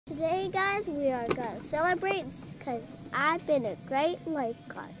Today, guys, we are going to celebrate because I've been a great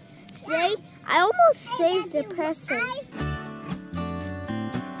lifeguard. Today, I almost saved a person.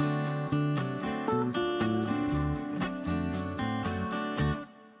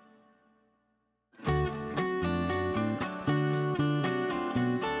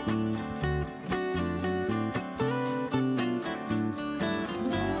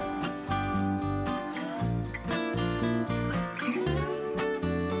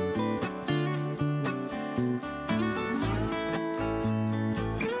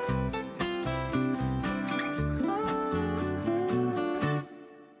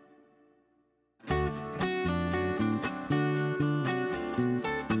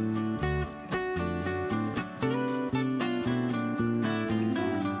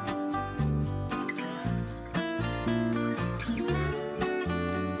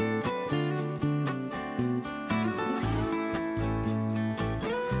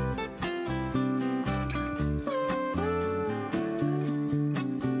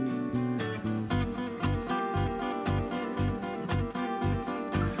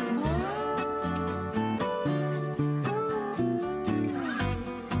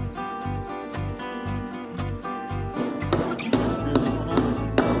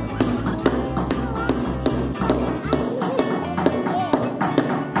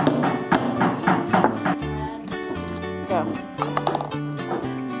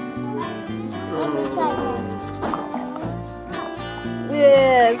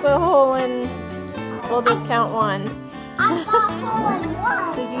 Yeah, it's a hole in. We'll just count one. I got hole in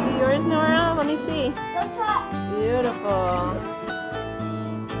one. Did you do yours, Nora? Let me see. Beautiful.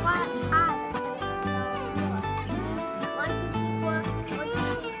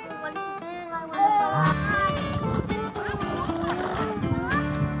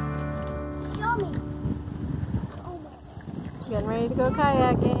 Getting ready to go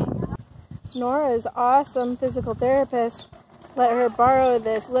kayaking. Nora's awesome physical therapist let her borrow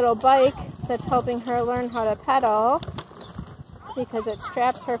this little bike that's helping her learn how to pedal because it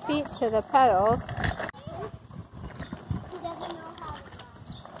straps her feet to the pedals.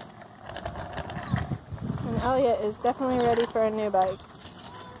 And Elliott is definitely ready for a new bike.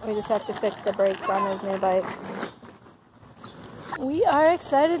 We just have to fix the brakes on his new bike. We are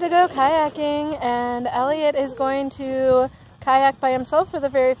excited to go kayaking, and Elliott is going to kayak by himself for the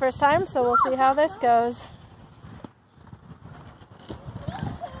very first time, so we'll see how this goes.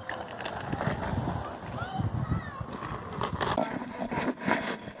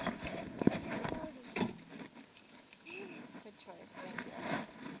 Good choice, thank you.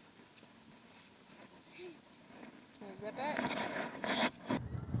 Can you zip it?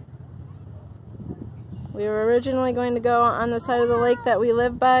 We were originally going to go on the side of the lake that we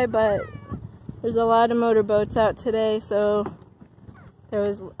live by, but there's a lot of motorboats out today, so there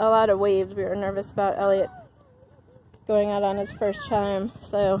was a lot of waves. We were nervous about Elliott going out on his first time.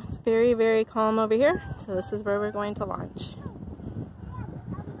 So it's very, very calm over here. So this is where we're going to launch.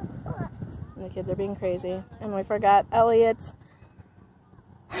 And the kids are being crazy. And we forgot Elliott's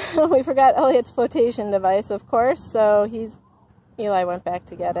flotation device, of course. So Eli went back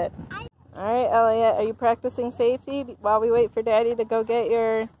to get it. All right, Elliott, are you practicing safety while we wait for Daddy to go get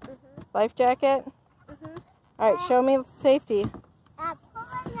your life jacket? All right, show me safety.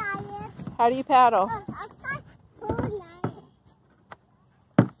 How do you paddle?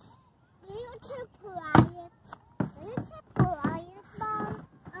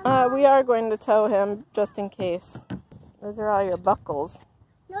 We are going to tow him just in case. Those are all your buckles.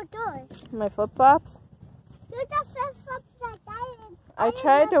 No doors. My flip-flops? I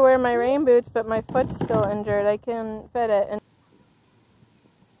tried to wear my rain boots, but my foot's still injured. I can't fit it.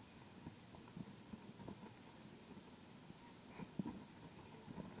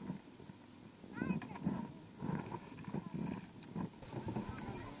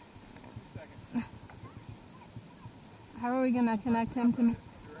 How are we going to connect him to me?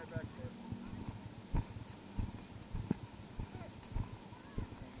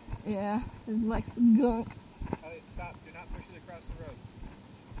 Yeah, his leg's gunk. Elliott, stop. Do not push it across the road.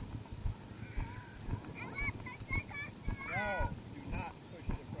 No, do not push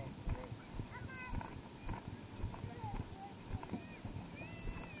it across the road.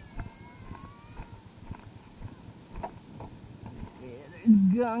 Yeah, there's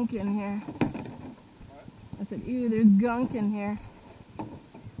gunk in here. What? I said, ew, there's gunk in here.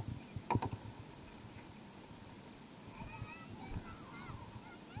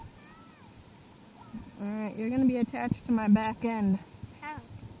 Alright, you're going to be attached to my back end. How?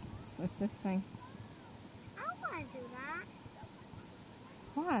 With this thing. I don't want to do that.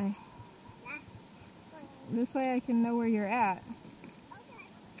 Why? This way I can know where you're at. Okay.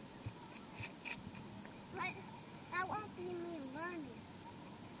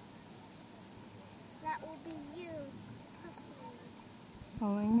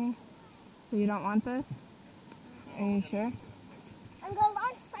 pulling me? So you don't want this? Are you sure? I'm going to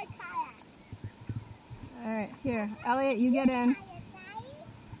launch my kayak. Alright, here. Elliott, you get in.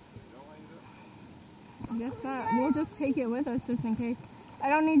 I guess not. We'll just take it with us just in case. I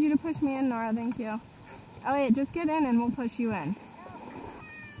don't need you to push me in, Nora, thank you. Elliott, just get in and we'll push you in.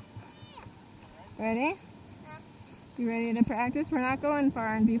 Ready? You ready to practice? We're not going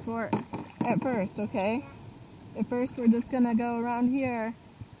far and before at first, okay? At first we're just gonna go around here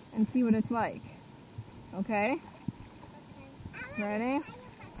and see what it's like. Okay? Ready?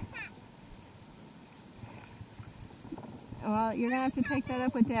 Well, you're gonna have to take that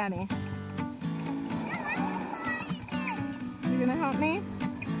up with Daddy. You're gonna help me?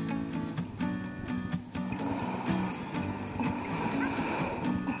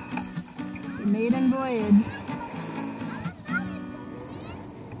 The maiden voyage.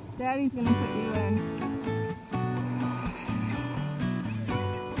 Daddy's gonna put you in.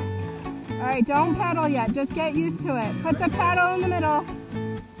 Alright, don't paddle yet. Just get used to it. Put the paddle in the middle.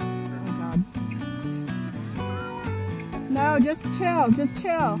 Oh God. No, just chill. Just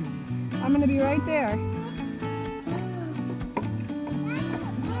chill. I'm gonna be right there.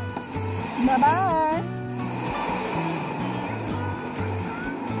 Bye-bye.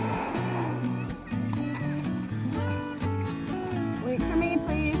 Wait for me,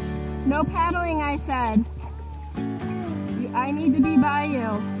 please. No paddling, I said. I need to be by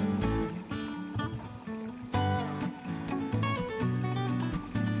you.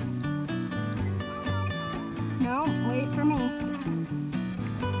 No, wait for me.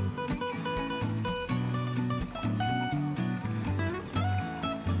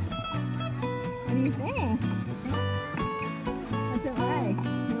 What do you think? What's it like?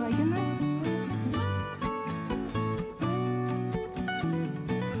 You liking this?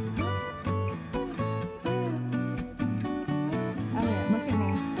 Elliott, look at me.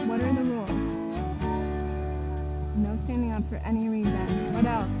 What are the rules? No standing up for any reason. What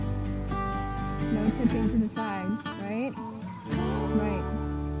else? No tipping to the side, right? Right.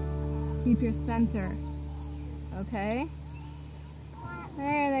 Keep your center. Okay?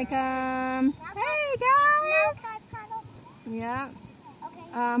 There they come. Hey guys! Yeah.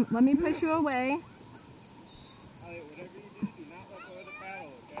 Okay. Let me push you away. Elliott, whatever you do, do not let go of the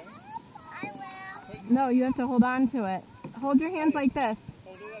paddle, okay? I will. No, you have to hold on to it. Hold your hands like this.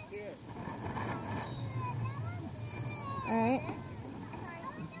 Hold it up here. Alright?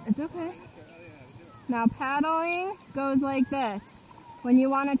 It's okay. Now paddling goes like this. When you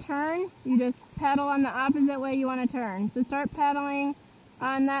want to turn, you just paddle on the opposite way you want to turn. So start paddling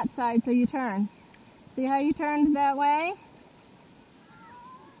on that side so you turn. See how you turned that way?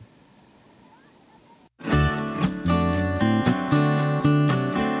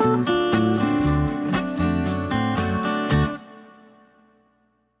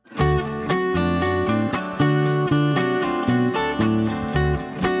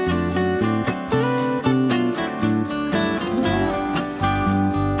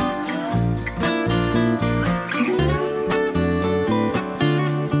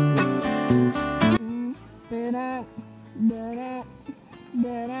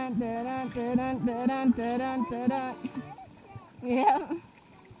 Yeah,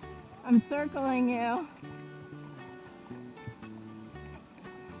 I'm circling you.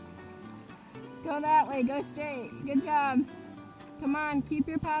 Go that way, go straight. Good job. Come on, keep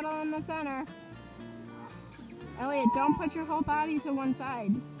your paddle in the center. Elliott, don't put your whole body to one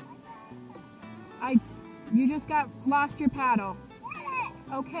side. You just lost your paddle.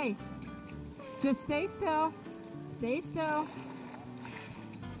 Okay, just stay still. Stay still.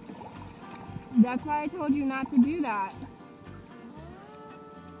 That's why I told you not to do that.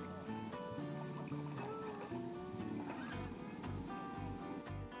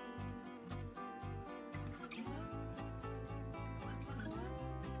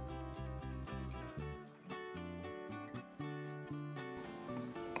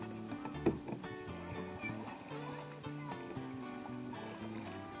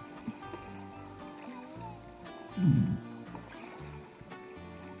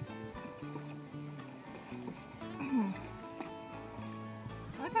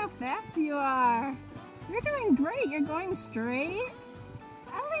 Look how fast you are. You're doing great. You're going straight.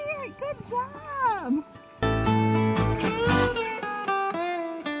 Elliott, good job.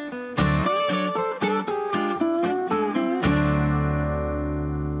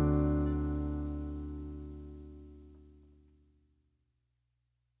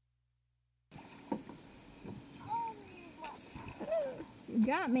 You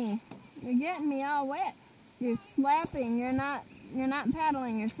got me. You're getting me all wet. You're slapping. You're not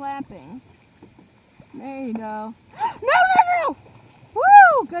paddling. You're slapping. There you go. No, no, no! Woo!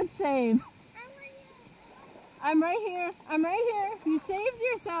 Oh, good save. I'm right here. I'm right here. You saved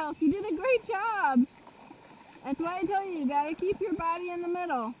yourself. You did a great job. That's why I tell you, you gotta keep your body in the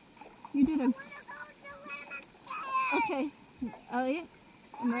middle. You did a... Okay, Elliott,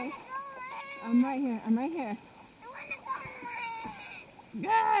 I'm right here. I'm right here.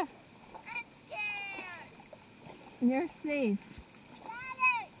 Yeah. You're safe.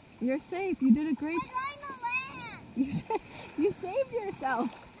 You're safe. You did a great... You saved yourself.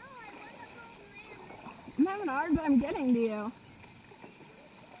 I'm having a hard time getting to you.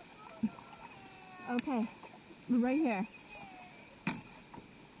 Okay, we're right here.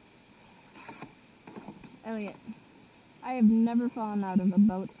 Elliott, I have never fallen out of a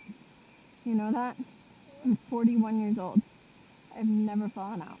boat. You know that? I'm 41 years old. I've never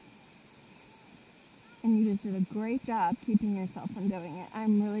fallen out. And you just did a great job keeping yourself from doing it.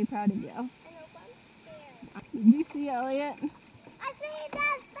 I'm really proud of you. I know, but I'm scared. Did you see Elliott? I think he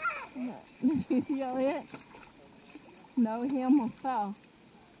does that. Did you see Elliott? No, he almost fell.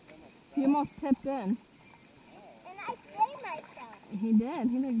 He almost tipped in. And I saved myself. He did.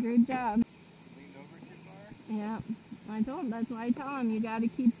 He did a great job. Leaned over too far? Yeah. I told him. That's why I tell him you got to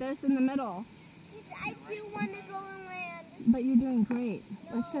keep this in the middle. I do want to go and land. But you're doing great.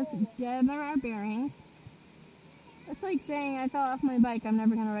 No. Let's just gather our bearings. It's like saying I fell off my bike. I'm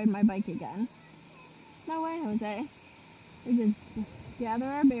never going to ride my bike again. No way, Jose. We just gather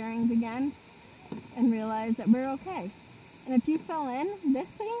our bearings again and realize that we're okay. And if you fell in, this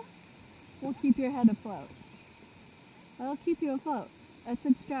thing will keep your head afloat. It'll keep you afloat. That's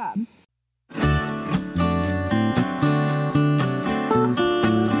its job.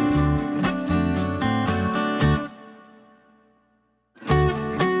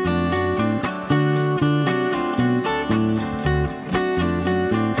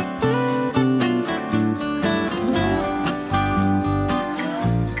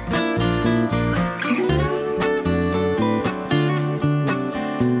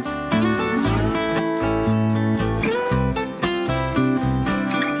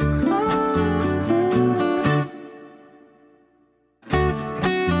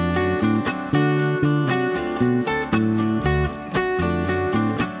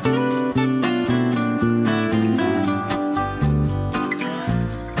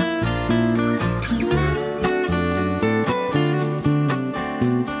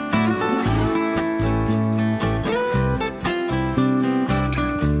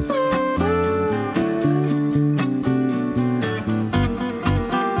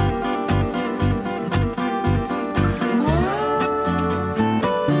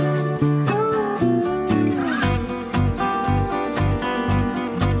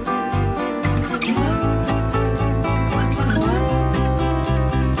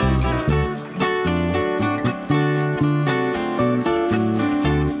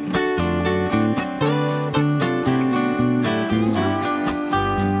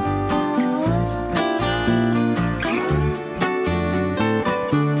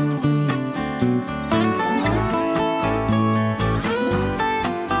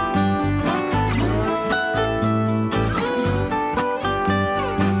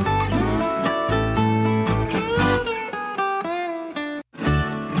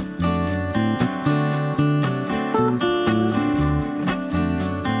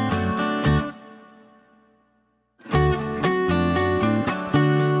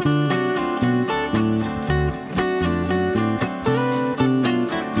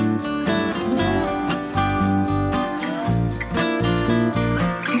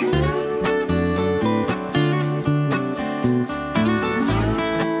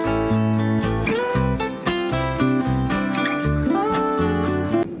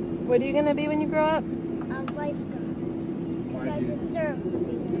 What are you going to be when you grow up? A lifeguard. Because I deserve to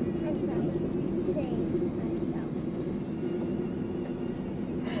be there since I saved myself.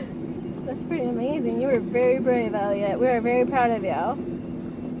 That's pretty amazing. You were very brave, Elliott. We are very proud of you.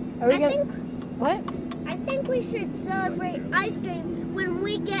 Are we What? I think we should celebrate ice cream when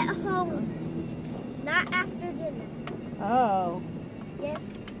we get home. Not after dinner. Oh. Yes.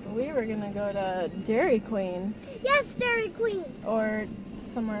 We were going to go to Dairy Queen. Yes, Dairy Queen. Or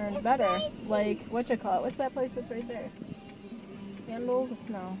somewhere better. Like, whatchamacallit? What's that place that's right there? Candles?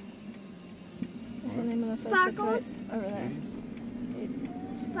 No. What's the name of the place? Sparkles? Right over there.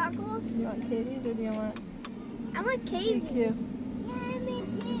 Sparkles? Do you want Katie's or do you want... I want Katie's. Cute. Yeah, me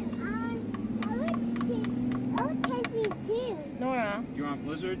too. I want Katie too. Nora. You want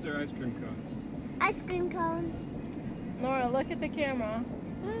blizzards or ice cream cones? Ice cream cones. Nora, look at the camera.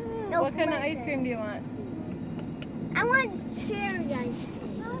 No what kind of ice cream do you want? I want cherry ice cream.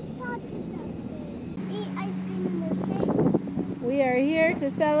 Eat ice cream in the shade. We are here to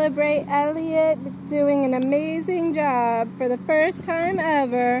celebrate Elliott doing an amazing job for the first time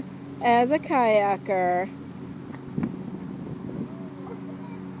ever as a kayaker.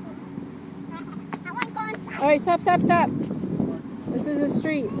 Alright, stop, stop, stop. This is a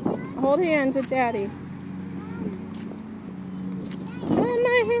street. Hold hands with Daddy. On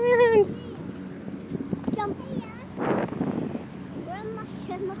my hand. Jump.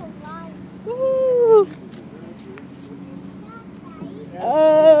 Woo.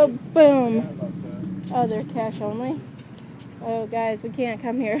 Oh, boom. Oh, they're cash only. Oh, guys, we can't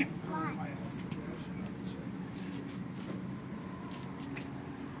come here. Hi,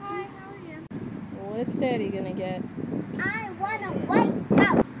 how are you? What's Daddy gonna get? I want a white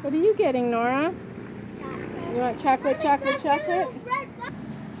house. What are you getting, Nora? Chocolate. You want chocolate, chocolate, chocolate?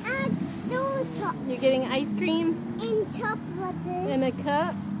 You're getting ice cream? In chocolate. In a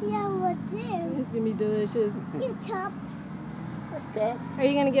cup? Yeah, what do? It's gonna be delicious. You top. Cup? Are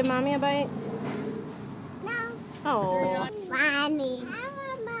you gonna give Mommy a bite? No. Oh. Money. I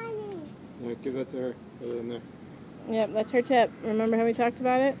want money. Yeah, give that to her. Put it in there. Yep, that's her tip. Remember how we talked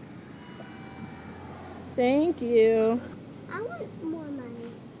about it? Thank you. I want more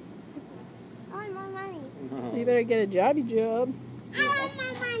money. I want more money. No. You better get a jobby job. I want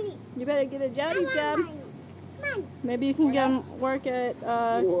more money. You better get a jobby job. Money. Money. Maybe you can go work at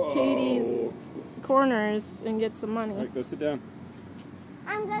Katie's Corners and get some money. Alright, go sit down.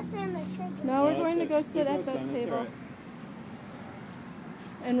 I'm going to sit in the shade. No, we're No, going to go sit at It's that all table. right.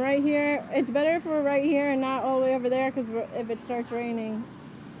 And right here, it's better if we're right here and not all the way over there, because if it starts raining,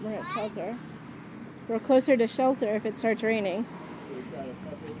 we're at shelter. We're closer to shelter if it starts raining.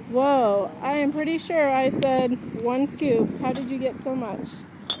 Whoa, I am pretty sure I said 1 scoop. How did you get so much?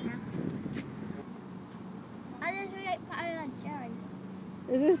 I just really put it on cherry.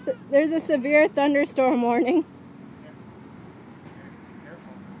 There's a severe thunderstorm warning.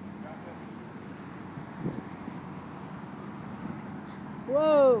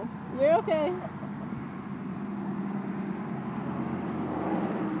 Whoa, you're okay.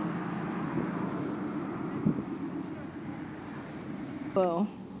 Whoa.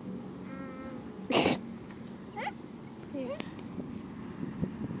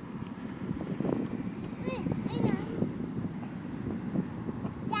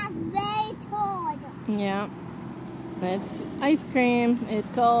 That's very tall. Yeah, it's ice cream. It's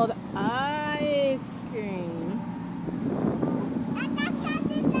called ice cream. And that's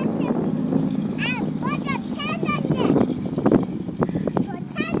something that's and put a 10 on this. Put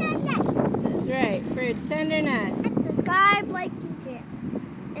 10 on this. That's right, for its tenderness. Subscribe, like, and share.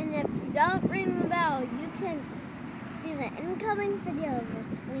 And if you don't ring the bell, you can see the incoming video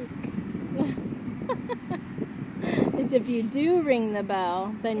this week. It's if you do ring the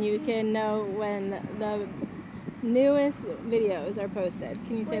bell, then you can know when the newest videos are posted.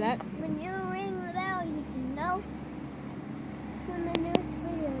 Can you say that? When you ring the bell, you can know when the newest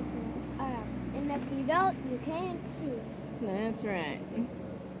videos are up. And if you don't, you can't see it. That's right.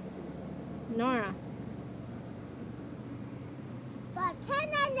 Nora. But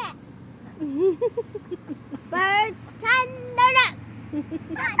tenderness. Birds tenderness.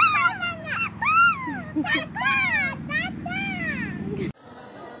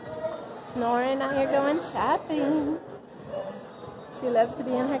 Nora and I are going shopping. She loves to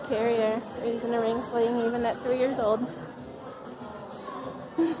be in her carrier, using a ring sling even at 3 years old.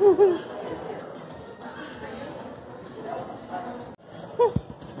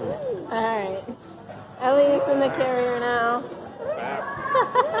 Alright. Elliott's in the carrier now.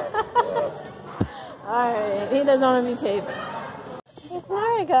 Alright, he doesn't want to be taped. What's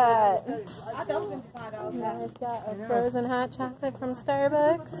Nora got? Nora's got a frozen hot chocolate from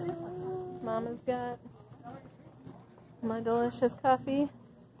Starbucks. Mama's got my delicious coffee.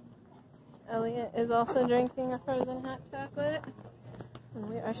 Elliott is also drinking a frozen hot chocolate. And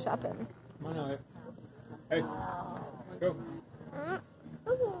we are shopping. Come on, Elliott. Hey, go.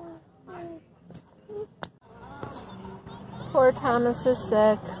 Poor Thomas is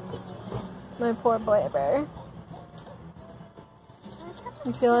sick. My poor boy bear.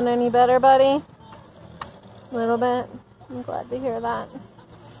 You feeling any better, buddy? A little bit? I'm glad to hear that.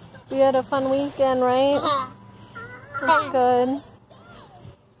 We had a fun weekend, right? That's good.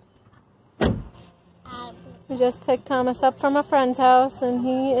 We just picked Thomas up from a friend's house and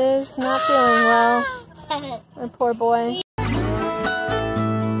he is not feeling well. Our poor boy.